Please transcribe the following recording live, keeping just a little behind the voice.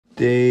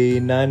Day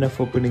 9 of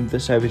opening the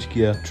Savage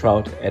Gear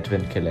Trout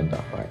Advent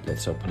Calendar. Alright,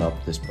 let's open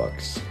up this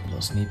box. A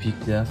little sneak peek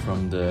there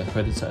from the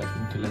Predator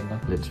Advent Calendar.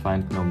 Let's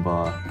find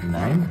number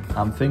 9.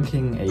 I'm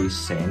thinking a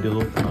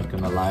sandal, not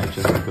gonna lie,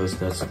 just because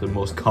that's the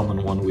most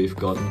common one we've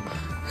gotten.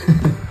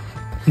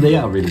 They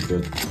are really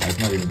good. Like,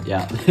 not even,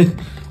 yeah.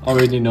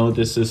 Already know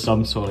this is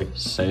some sort of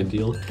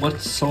sandal.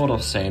 What sort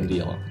of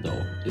sandal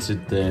though? Is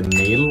it the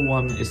nail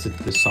one? Is it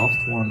the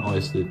soft one? Or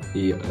is it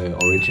the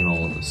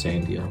original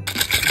sandal?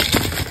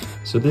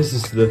 So this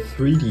is the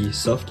 3D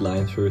soft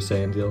line through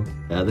sandal.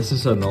 Yeah, this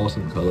is an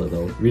awesome color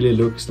though. Really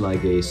looks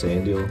like a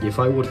sandal. If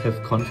I would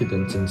have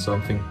confidence in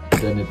something,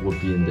 then it would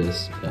be in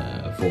this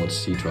for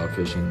sea trout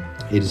fishing.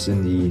 It is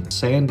in the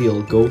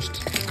sandal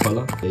ghost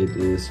color. It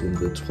is in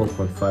the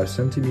 12.5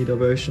 centimeter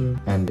version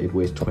and it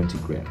weighs 20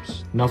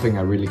 grams. Nothing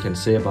I really can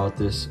say about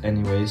this.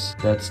 Anyways,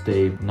 that's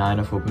day 9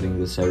 of opening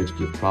the Savage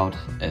Gear Trout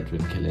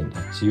Advent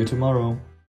Calendar. See you tomorrow.